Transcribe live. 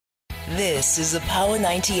This is a Power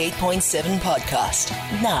 98.7 podcast.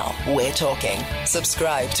 Now we're talking.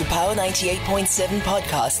 Subscribe to Power 98.7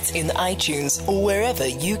 podcasts in iTunes or wherever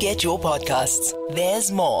you get your podcasts.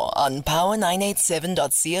 There's more on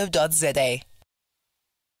power987.co.za.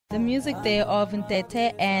 The music there of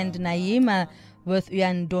Ntethe and Naimah with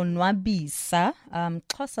Uyandonwabisa,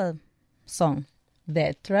 Xhosa song.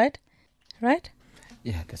 That, right? Right?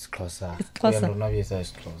 Yeah, that's closer. It's closer. Uyandonwabisa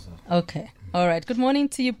is closer. Okay. All right. Good morning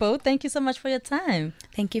to you both. Thank you so much for your time.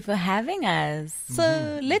 Thank you for having us.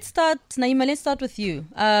 So let's start, Naimah, let's start with you.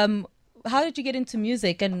 How did you get into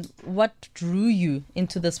music and what drew you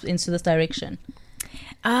into this direction?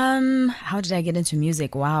 How did I get into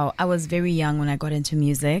music? Wow. I was very young when I got into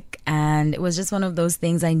music, and it was just one of those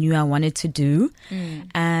things I knew I wanted to do.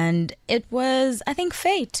 And it was, I think,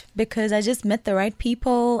 fate, because I just met the right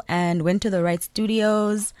people and went to the right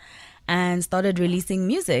studios and started releasing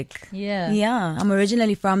music. Yeah. I'm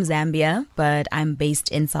originally from Zambia, but I'm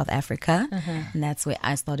based in South Africa. And that's where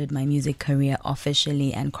I started my music career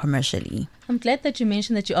officially and commercially. I'm glad that you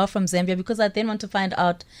mentioned that you are from Zambia, because I then want to find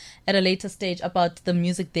out at a later stage about the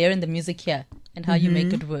music there and the music here and how you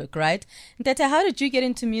make it work, right? Ntethe, how did you get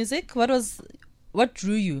into music? What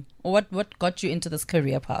drew you, or what got you into this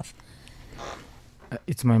career path?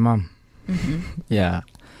 It's my mom. Yeah.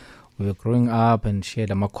 We were growing up and she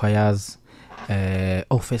had choirs.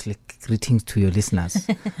 Firstly, greetings to your listeners.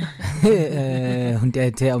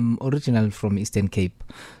 I'm original from Eastern Cape,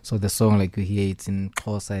 so the song like you hear, it's in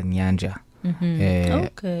Xhosa and Nyanja.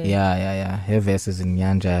 Okay. Yeah. Her verse is in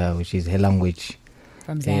Nyanja, which is her language.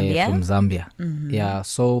 From Zambia? Yeah,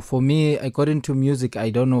 so for me, I got into music. I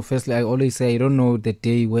don't know. Firstly, I always say I don't know the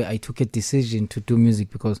day where I took a decision to do music,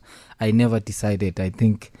 because I never decided. I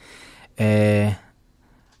think I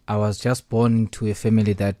was just born into a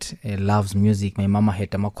family that loves music. My mama had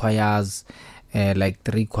choirs, like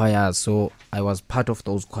 3 choirs. So I was part of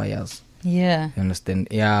those choirs. Yeah. You understand?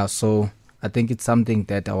 Yeah, so I think it's something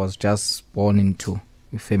that I was just born into,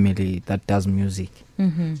 a family that does music.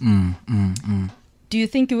 Do you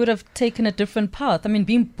think you would have taken a different path? I mean,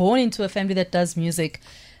 being born into a family that does music,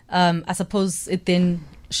 I suppose it then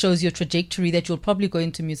shows your trajectory that you'll probably go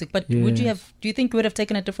into music. But do you think you would have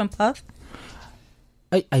taken a different path?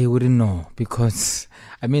 I wouldn't know, because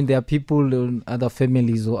I mean there are people in other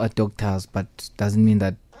families who are doctors, but doesn't mean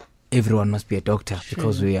that everyone must be a doctor. Sure.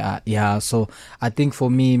 Because we are. Yeah, so I think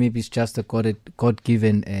for me maybe it's just a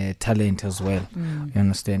God-given talent as well. You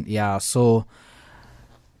understand? Yeah, so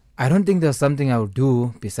I don't think there's something I would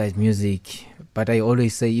do besides music, but I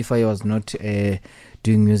always say if I was not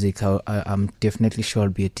doing music, I'm definitely sure I'll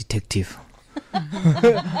be a detective. A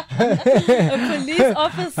police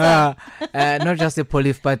officer. Not just a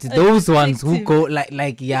police, but those ones who go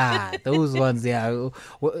those ones,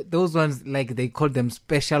 those ones, like they call them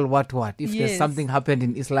special what. If there's something happened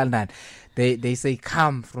in East London, they say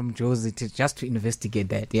come from Josie just to investigate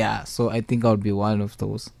that. Yeah, so I think I'll be one of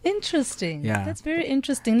those. Interesting. Yeah, that's very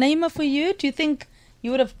interesting. Naimah, for you, do you think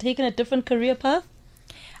you would have taken a different career path?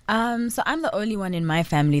 So I'm the only one in my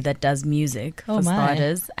family that does music, for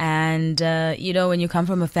starters. And, when you come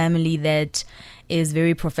from a family that is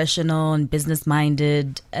very professional and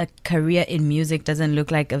business-minded, a career in music doesn't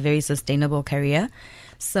look like a very sustainable career.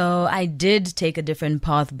 So I did take a different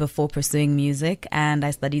path before pursuing music, and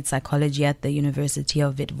I studied psychology at the University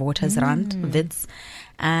of Witwatersrand, Wits.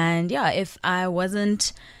 And if I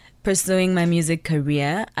wasn't pursuing my music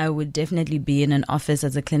career, I would definitely be in an office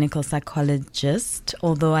as a clinical psychologist,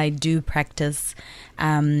 although I do practice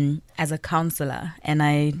as a counselor, and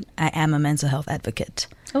I am a mental health advocate.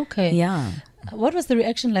 Okay. Yeah. What was the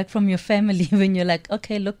reaction like from your family when you're like,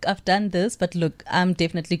 okay, look, I've done this, but look, I'm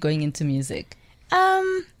definitely going into music?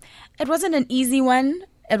 It wasn't an easy one.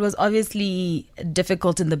 It was obviously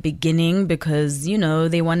difficult in the beginning because,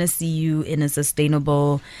 they want to see you in a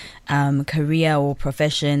sustainable career or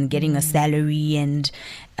profession, getting a salary, and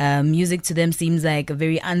music to them seems like a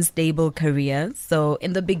very unstable career. So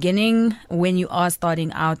in the beginning, when you are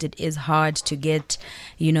starting out, it is hard to get,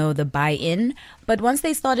 the buy-in. But once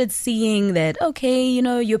they started seeing that, okay,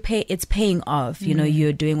 it's paying off,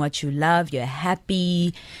 you're doing what you love, you're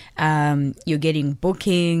happy, you're getting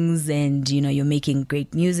bookings, and, you're making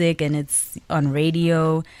great music and it's on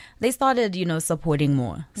radio, they started, supporting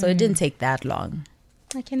more. So it didn't take that long.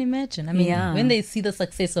 I can imagine. I mean, when they see the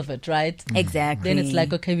success of it, right? Exactly. Then it's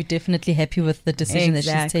like, okay, we're definitely happy with the decision that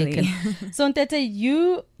she's taken. So Ntethe,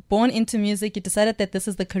 you born into music, you decided that this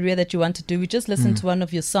is the career that you want to do. We just listened to one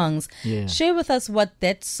of your songs. Yeah. Share with us what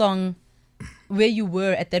that song, where you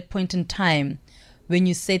were at that point in time when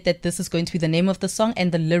you said that this is going to be the name of the song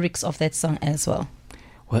and the lyrics of that song as well.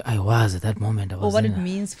 where I was at that moment. I was or what it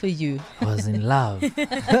means for you. I was in love.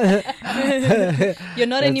 You're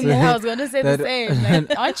not anymore. I was going to say the same.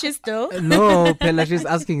 Like, aren't you still? No, Pella, she's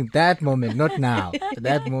asking that moment, not now.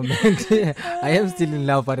 That moment. I am still in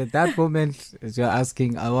love, but at that moment, as you're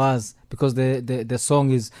asking, I was, because the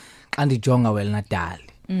song is Kandi Jonga Wel Natal.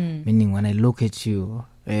 Meaning when I look at you,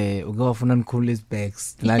 go for non-coolest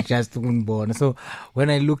bags, like just born. So when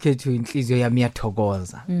I look at you, inhliziyo yami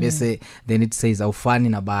iyathokoza. Bese then it says awufani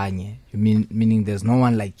nabanye, meaning there's no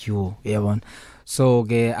one like you. Yabona. So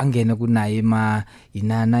ke angene ku Naimah,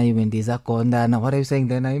 inana iwendiza kondana. What are you saying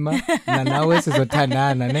then, Naimah? Na nawe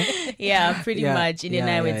sizothandana, ne? Yeah, pretty much. In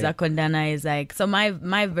and with Zakondana is like, so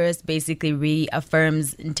my verse basically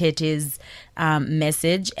reaffirms Ntethe's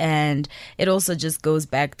message, and it also just goes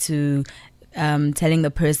back to telling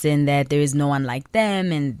the person that there is no one like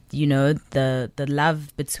them, and you know the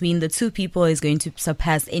love between the two people is going to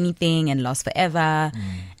surpass anything and last forever,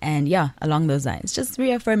 and yeah, along those lines, just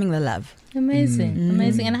reaffirming the love.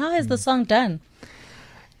 Amazing. And how has the song done?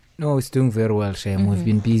 No, it's doing very well, Shem. We've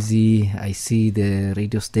been busy. I see the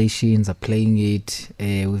radio stations are playing it.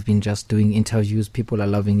 We've been just doing interviews. People are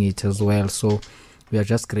loving it as well. So we are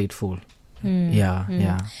just grateful.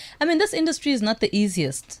 Yeah. I mean, this industry is not the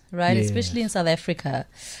easiest, right? Yes. Especially in South Africa.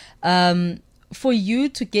 For you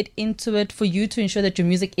to get into it, for you to ensure that your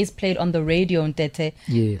music is played on the radio, Ntethe,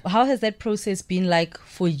 how has that process been like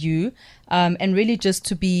for you? And really just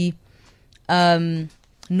to be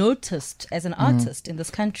noticed as an artist in this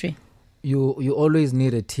country? You always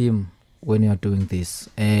need a team when you're doing this.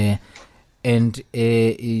 And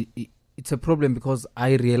it's a problem because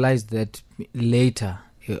I realized that later,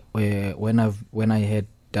 when I had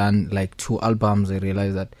done like 2 albums, I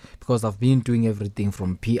realized that because I've been doing everything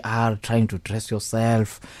from PR, trying to dress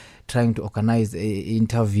yourself, trying to organize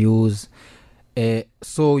interviews,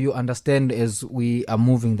 so you understand as we are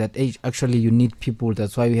moving that age, actually you need people.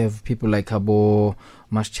 That's why we have people like Abo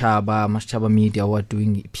Maschaba Media who are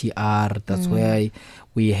doing PR. That's why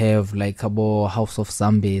we have like Abo House of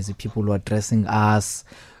Zambes, people who are dressing us.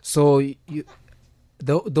 So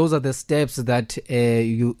those are the steps that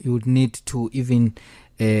you would need to even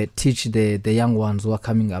teach the young ones who are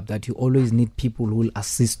coming up, that you always need people who will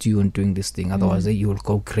assist you in doing this thing. Otherwise, you will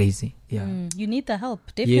go crazy. Yeah, you need the help.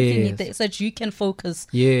 Definitely need so that you can focus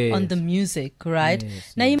on the music, right?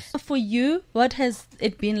 Naimah, for you, what has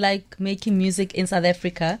it been like making music in South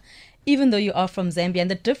Africa, even though you are from Zambia,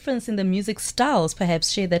 and the difference in the music styles?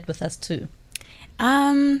 Perhaps share that with us too.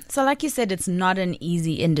 So like you said, it's not an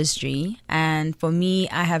easy industry, and for me,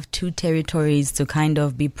 I have 2 territories to kind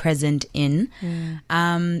of be present in.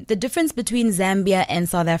 The difference between Zambia and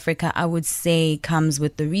South Africa, I would say, comes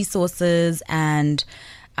with the resources and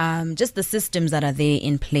just the systems that are there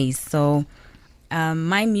in place. So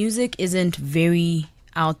my music isn't very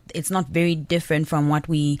it's not very different from what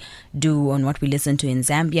we do and what we listen to in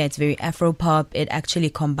Zambia. It's very Afro-pop. It actually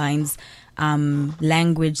combines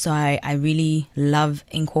language, so I really love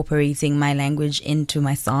incorporating my language into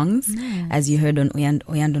my songs, as you heard on Oyando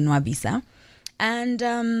Nwabisa. And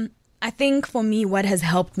I think for me, what has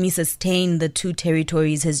helped me sustain the 2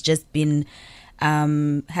 territories has just been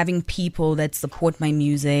having people that support my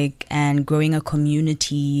music and growing a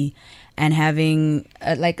community and having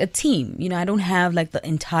like a team. You know, I don't have like the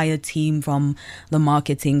entire team, from the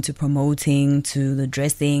marketing to promoting to the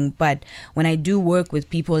dressing, but when I do work with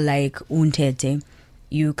people like Ntethe,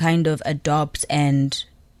 you kind of adopt and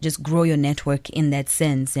just grow your network in that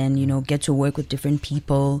sense, and you know, get to work with different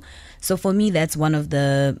people. So for me, that's one of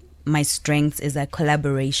my strengths, is that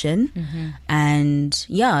collaboration. And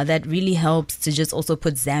yeah, that really helps to just also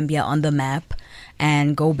put Zambia on the map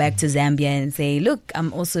and go back to Zambia and say, look,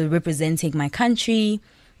 I'm also representing my country,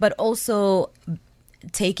 but also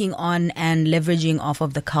taking on and leveraging off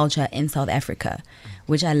of the culture in South Africa,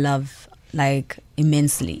 which I love like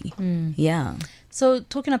immensely. Yeah. So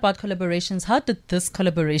talking about collaborations, how did this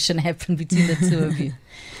collaboration happen between the 2 of you?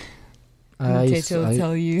 Ntethe will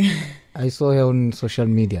tell you. I saw her on social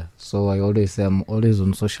media, so I always am always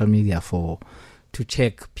on social media to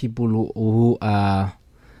check people who are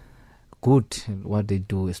good at what they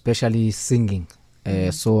do, especially singing.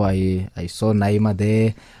 So I saw Naimah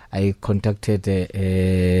there. I contacted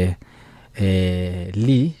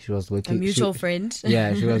Lee. She was working. A mutual friend.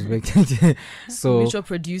 Yeah, she was working. So mutual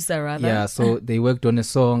producer, rather. Yeah, so they worked on a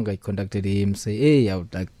song. I contacted him, say, hey, I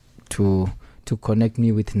would like to connect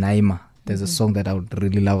me with Naimah. There's a song that I would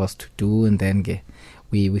really love us to do, and then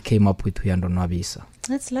we came up with Oyando Nwabisa.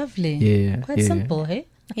 That's lovely. Yeah, quite simple, hey?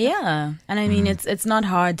 Yeah, and I mean it's not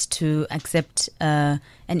hard to accept an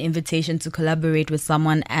invitation to collaborate with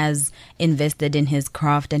someone as invested in his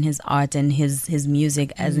craft and his art and his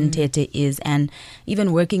music as Ntethe is. And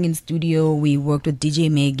even working in studio, we worked with DJ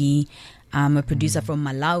Maggie, a producer from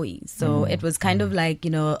Malawi. So it was kind of like,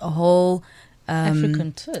 a whole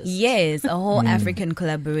African twist. Yes, a whole African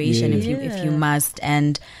collaboration, if you must,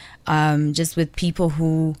 and just with people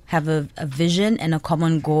who have a vision and a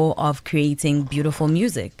common goal of creating beautiful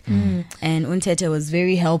music. And Ntethe was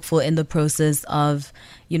very helpful in the process of,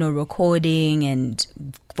 recording and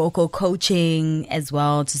vocal coaching as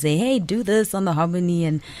well, to say, hey, do this on the harmony,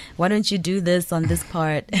 and why don't you do this on this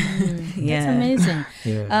part? That's amazing.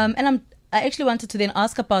 And I actually wanted to then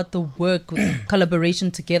ask about the work,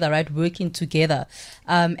 collaboration together, right? Working together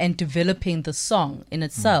and developing the song in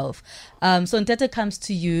itself. So Ntethe comes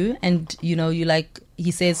to you and,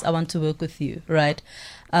 he says, I want to work with you, right?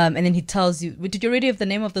 And then he tells you, did you already have the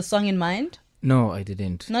name of the song in mind? No, I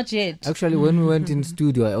didn't. Not yet. Actually, when we went in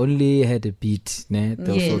studio, I only had a beat. So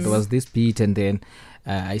there was this beat, and then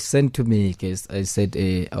I sent to Make. I said,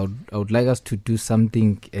 I would like us to do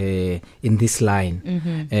something in this line.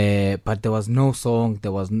 But there was no song.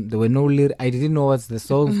 There were no lyrics. I didn't know what the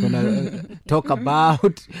songs gonna talk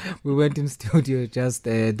about. We went in studio, just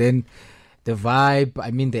then the vibe.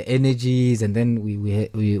 I mean the energies, and then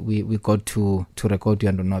we got to record You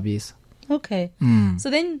and Nobis. Okay. So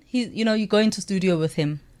then you go into studio with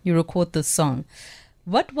him. You record this song.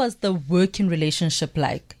 What was the working relationship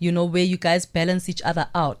like? Where you guys balance each other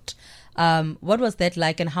out. What was that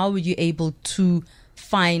like, and how were you able to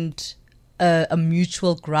find a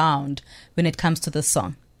mutual ground when it comes to the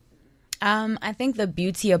song? I think the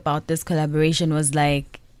beauty about this collaboration was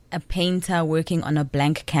like a painter working on a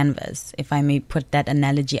blank canvas, if I may put that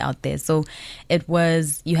analogy out there. So it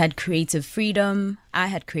was, you had creative freedom, I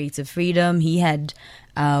had creative freedom, he had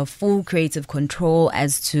full creative control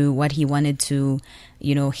as to what he wanted to,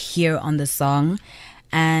 hear on the song.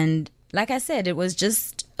 And like I said, it was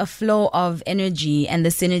just a flow of energy, and the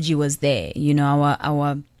synergy was there.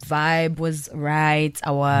 Our vibe was right,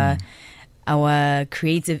 our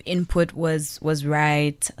creative input was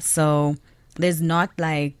right. So there's not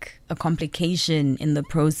like a complication in the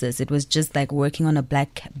process. It was just like working on a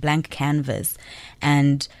blank canvas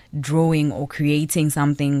and drawing or creating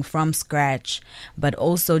something from scratch, but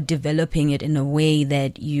also developing it in a way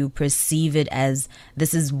that you perceive it as,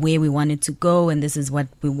 this is where we want it to go and this is what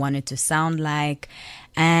we want it to sound like.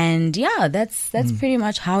 And yeah, that's pretty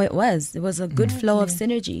much how it was. It was a good flow of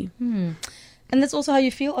synergy. And that's also how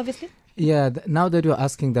you feel, obviously? Yeah, now that you're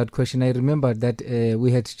asking that question, I remember that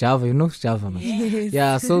we had Java, Java, man? Yes.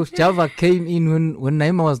 Yeah, so Java came in when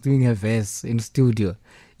Naimah was doing her verse in studio.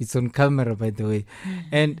 It's on camera, by the way.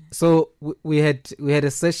 And so we had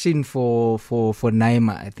a session for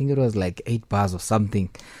Naimah. I think it was like 8 bars or something.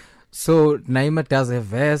 So Naimah does her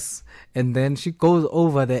verse, and then she goes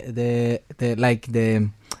over the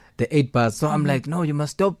 8 bars. So I'm like, no, you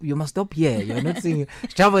must stop here. You're not singing.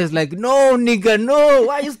 Java is like, no, nigga, no.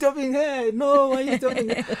 Why are you stopping here? No, why are you stopping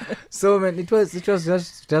here? So man, it was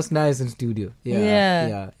just nice in studio.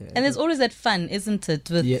 Yeah. And there's always that fun, isn't it,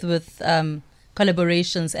 with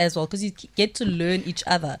collaborations as well, because you get to learn each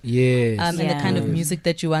other. Yes. And the kind of music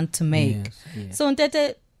that you want to make. Yes. So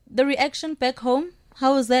Ntethe, the reaction back home,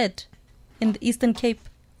 how was that in the Eastern Cape?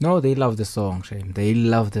 No, they love the song, Shane. They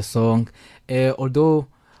love the song. Although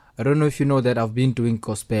I don't know if you know that I've been doing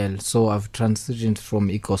gospel, so I've transitioned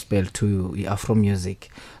from gospel to Afro music.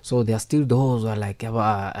 So there are still those who are like,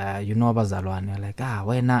 Abazalwane, you're like,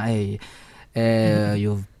 when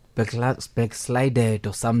you've backslided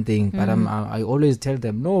or something. But I always tell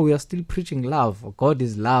them, no, we are still preaching love. God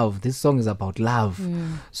is love. This song is about love.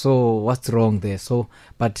 So what's wrong there? So,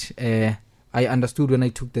 but I understood when I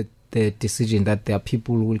took the decision that there are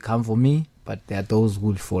people who will come for me, but there are those who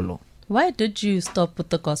will follow. Why did you stop with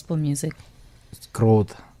the gospel music? It's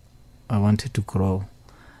growth. I wanted to grow.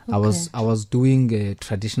 Okay. I was doing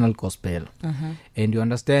traditional gospel, and you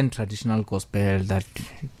understand traditional gospel, that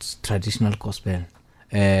it's traditional gospel.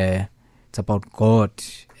 It's about God,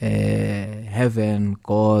 heaven,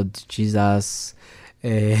 God, Jesus.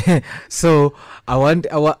 So I want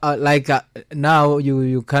now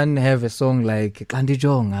you can have a song like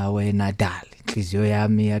Kandijonga we Nadal.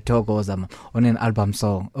 On an album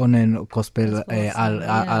song, on a gospel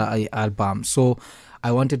album. So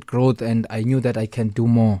I wanted growth, and I knew that I can do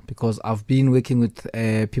more because I've been working with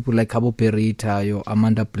people like Cabo Perita,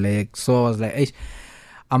 Amanda Black. So I was like, hey,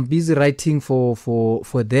 I'm busy writing for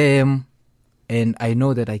them, and I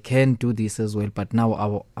know that I can do this as well. But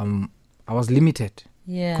now I was limited.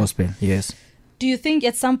 Yeah. Gospel, yes. Do you think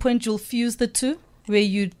at some point you'll fuse the two? where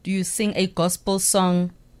you sing a gospel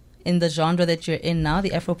song in the genre that you're in now,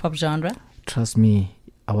 the Afro-pop genre? Trust me,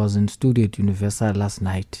 I was in studio at Universal last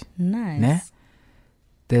night. Nice. Ne?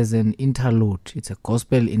 There's an interlude. It's a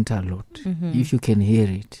gospel interlude. If you can hear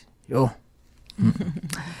it. Yo.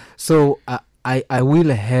 So I will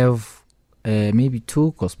have maybe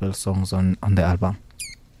 2 gospel songs on the album.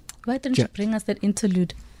 Why didn't you bring us that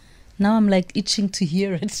interlude? Now I'm like itching to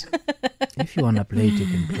hear it. If you want to play it, you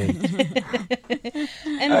can play it.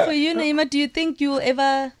 And for you, Naimah, do you think you will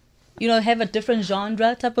ever, have a different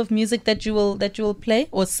genre type of music that you will play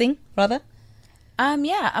or sing rather?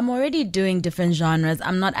 Yeah, I'm already doing different genres.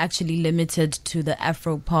 I'm not actually limited to the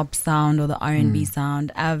Afro pop sound or the R&B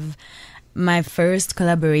sound. My first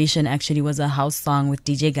collaboration actually was a house song with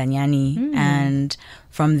DJ Ganyani, and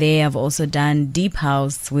from there I've also done deep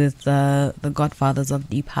house with the godfathers of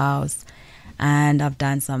deep house, and I've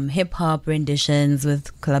done some hip hop renditions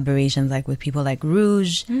with collaborations like with people like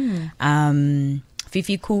Rouge,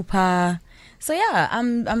 Fifi Cooper. So yeah,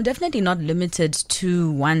 I'm definitely not limited to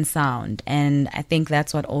one sound, and I think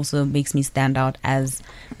that's what also makes me stand out as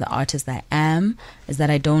the artist I am, is that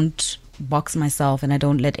I don't box myself and I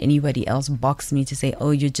don't let anybody else box me to say,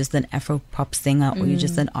 oh, you're just an Afro pop singer or you're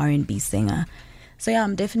just an R&B singer. So yeah,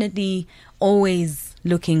 I'm definitely always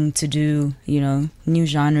looking to do, new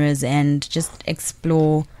genres and just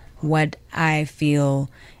explore what I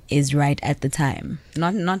feel is right at the time.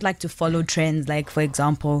 Not like to follow trends, like for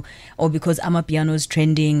example, or because Amapiano is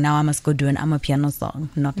trending, now I must go do an Amapiano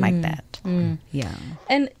song. Not like that. Yeah.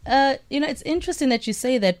 And it's interesting that you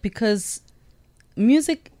say that, because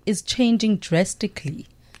music is changing drastically,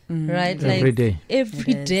 right? Every day.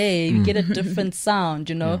 Every day you get a different sound,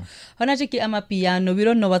 Honajiki Amapiano, we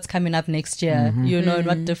don't know what's coming up next year, and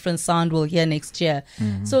what different sound we'll hear next year.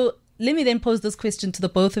 So let me then pose this question to the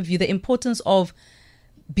both of you: the importance of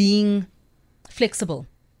being flexible,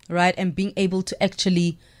 right? And being able to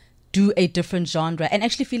actually do a different genre and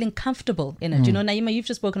actually feeling comfortable in it. Naimah, you've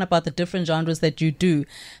just spoken about the different genres that you do.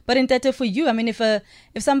 But in Ntethe, for you, I mean, if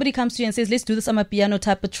somebody comes to you and says, let's do this Amapiano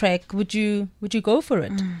type of track, would you go for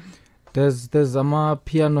it? There's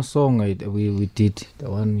Amapiano song we did, the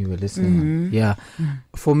one you were listening on. Yeah.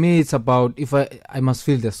 For me, it's about, if I must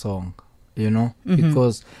feel the song,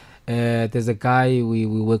 because there's a guy we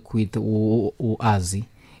work with, Uazi.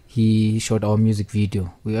 He shot our music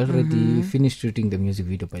video. We already finished shooting the music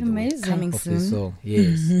video, by the way. Coming soon. The song.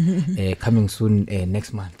 Yes. Coming soon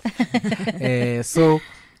next month. So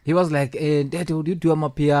he was like, Daddy, would you do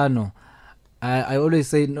Amapiano? I always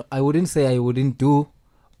say, no, I wouldn't say I wouldn't do,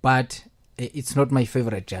 but it's not my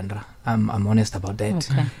favorite genre. I'm honest about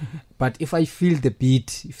that. Okay. But if I feel the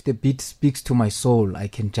beat, if the beat speaks to my soul, I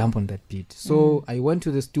can jump on that beat. So I went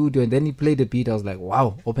to the studio and then he played the beat. I was like,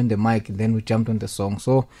 wow, open the mic, and then we jumped on the song.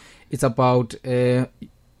 So it's about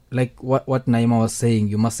like what Naimah was saying,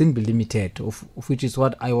 you mustn't be limited, of which is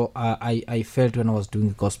what I felt when I was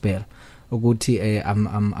doing gospel. Oguti,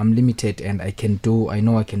 I'm limited and I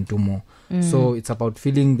know I can do more. So it's about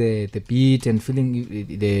feeling the beat and feeling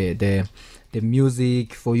the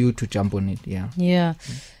music for you to jump on it. Yeah.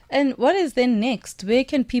 And what is then next? Where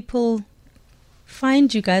can people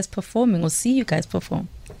find you guys performing or see you guys perform?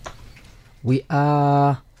 We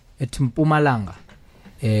are at Mpumalanga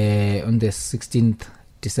on the 16th,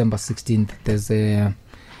 December 16th. There's a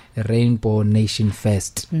Rainbow Nation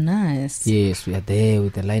Fest. Nice. Yes, we are there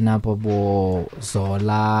with the lineup of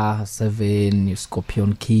Zola, Seven,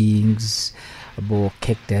 Scorpion Kings,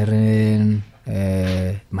 Kek Darren,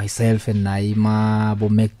 myself and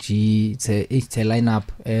Naimah, Mac G. It's a lineup,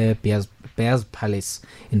 Bears Palace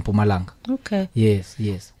in Mpumalanga. Okay. Yes.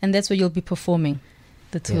 And that's where you'll be performing,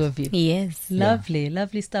 the two of you. Yes.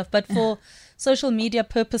 Lovely stuff. But for social media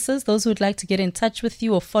purposes, those who would like to get in touch with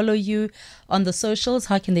you or follow you on the socials,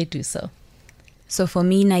 how can they do so? So for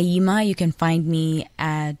me, Naimah, you can find me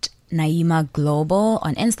at Naimah Global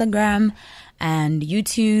on Instagram and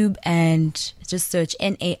YouTube, and just search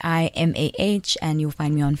Naimah and you'll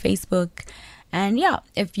find me on Facebook. And yeah,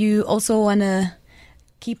 if you also want to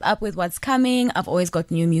keep up with what's coming, I've always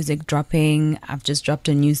got new music dropping. I've just dropped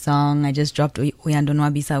a new song. I just dropped Uyando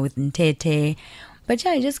Nwabisa with Ntethe. But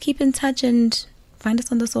yeah, just keep in touch and find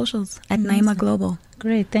us on the socials at Naimah Global.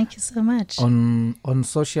 Great, thank you so much. On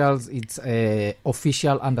socials, it's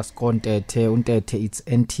official_Ntethe. Ntethe, it's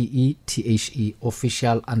NTETHE,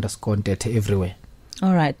 official_Ntethe everywhere.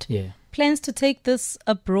 All right. Yeah. Plans to take this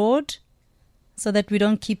abroad so that we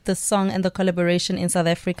don't keep the song and the collaboration in South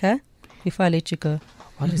Africa? Before I let you go.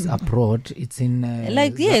 What is abroad? It's in...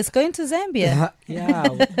 going to Zambia. Yeah.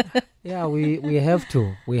 Yeah, we have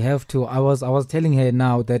to. I was telling her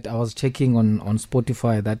now that I was checking on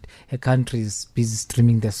Spotify that her country is busy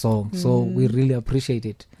streaming the song. So we really appreciate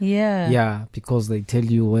it. Yeah. Yeah, because they tell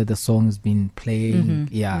you where the song has been playing.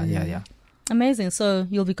 Yeah. Amazing. So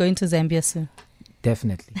you'll be going to Zambia soon.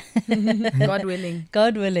 Definitely. God willing.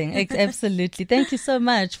 God willing. Absolutely. Thank you so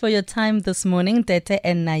much for your time this morning, Ntethe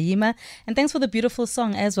and Naimah. And thanks for the beautiful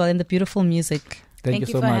song as well and the beautiful music. Thank you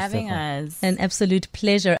so for much, having Stefan. us. An absolute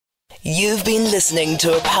pleasure. You've been listening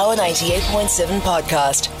to a Power 98.7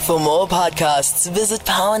 podcast. For more podcasts, visit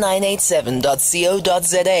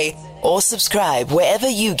power987.co.za or subscribe wherever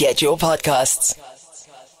you get your podcasts.